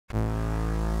Living in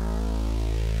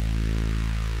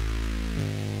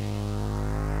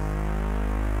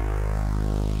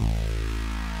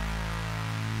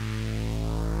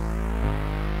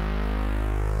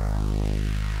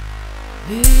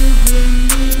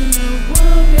a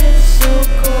world that's so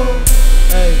cold.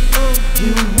 Hey,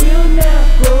 you will not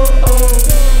grow old.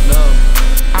 No,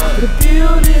 I could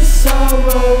feel this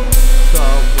sorrow.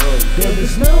 There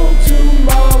is no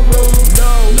tomorrow.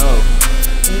 No,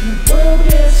 in a world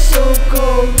that's so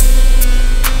cold,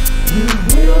 you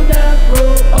will not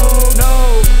grow old.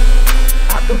 No,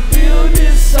 I can feel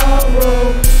this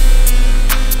sorrow.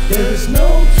 There is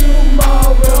no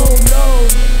tomorrow. No.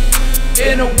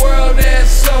 In a world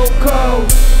that's so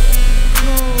cold,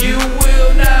 you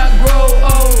will not grow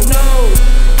old. No,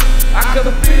 I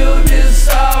can feel this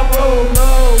sorrow.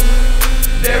 No,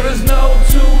 there is no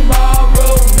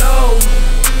tomorrow. No,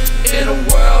 in a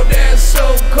world that's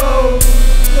so cold,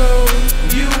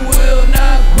 you will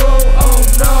not grow old.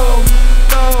 No,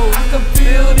 I can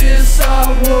feel this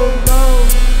sorrow. No,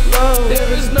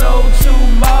 there is no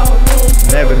tomorrow.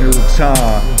 Never knew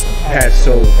time passed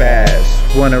so fast.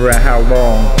 Wondering how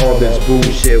long all this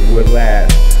bullshit would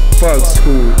last. Fuck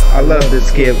school, I love to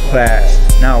skip class.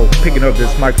 Now picking up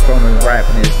this microphone and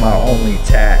rapping is my only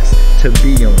task. To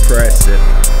be impressive,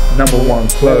 #1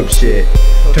 club shit.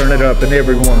 Turn it up and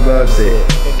everyone loves it.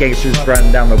 Gangsters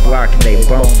running down the block and they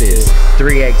bump this.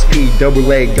 3XP,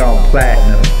 DoubleAA gone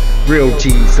platinum. Real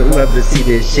G's, I love to see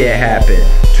this shit happen.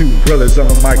 2 brothers on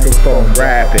the microphone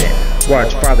rapping.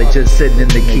 Watch father just sitting in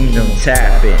the kingdom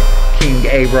tapping. King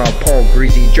Aaron, Paul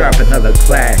Greasy drop another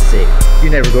classic.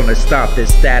 You're never gonna stop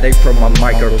this static from a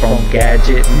microphone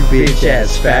gadget, you bitch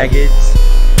ass faggots.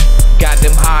 Got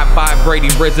them high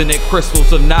vibrating resonant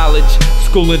crystals of knowledge.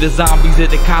 Schooling the zombies at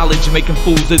the college, making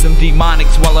fools of them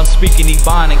demonics while I'm speaking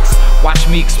ebonics. Watch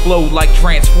me explode like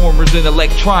transformers and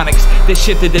electronics that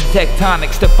shifted the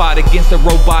tectonics to fight against a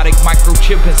robotic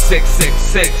microchip in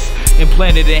 666.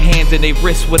 Implanted in hands and they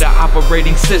wrists with an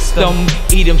operating system.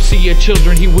 Eat them, see your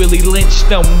children, he really lynched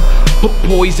them. Put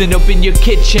poison up in your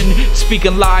kitchen,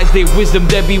 speaking lies, they wisdom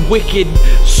that be wicked.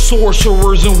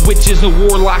 Sorcerers and witches and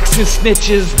warlocks and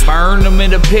snitches. Burn them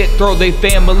in a pit, throw their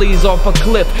families off a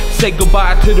cliff. Say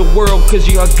goodbye to the world cause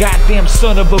you're a goddamn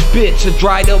son of a bitch, a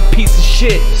dried up piece of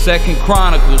shit. 2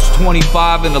 Chronicles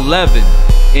 25:11.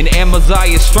 And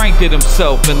Amaziah strengthened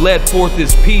himself and led forth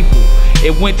his people.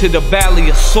 It went to the valley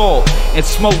of salt and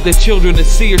smote the children of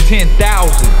Seir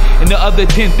 10,000. And the other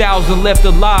 10,000 left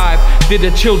alive did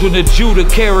the children of Judah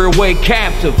carry away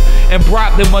captive and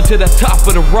brought them unto the top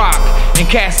of the rock and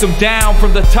cast them down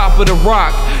from the top of the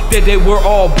rock, that they were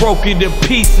all broken to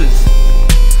pieces.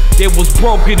 They was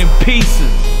broken in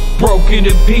pieces. Broken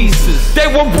in pieces. They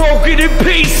were broken in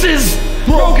pieces.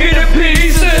 Broken in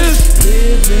pieces.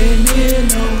 Living in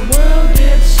a world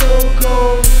that's so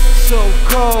cold. So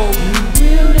cold.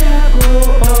 You will not grow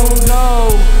old.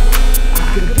 No,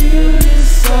 I can feel this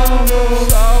sorrow.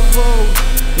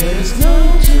 There's no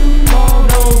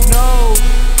tomorrow. No,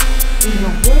 in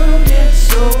a world that's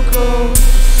so cold.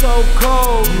 so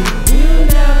cold. You will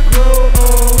not grow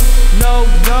old. No,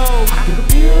 I can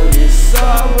feel this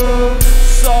sorrow.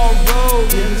 sorrow.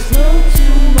 There's no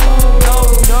tomorrow.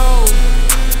 No,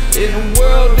 In a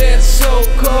world that's so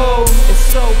cold, it's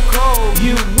so cold.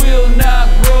 you will not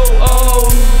grow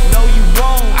old. No, you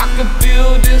won't. I can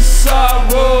feel this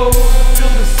sorrow.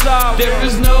 Feel the sorrow. There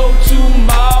is no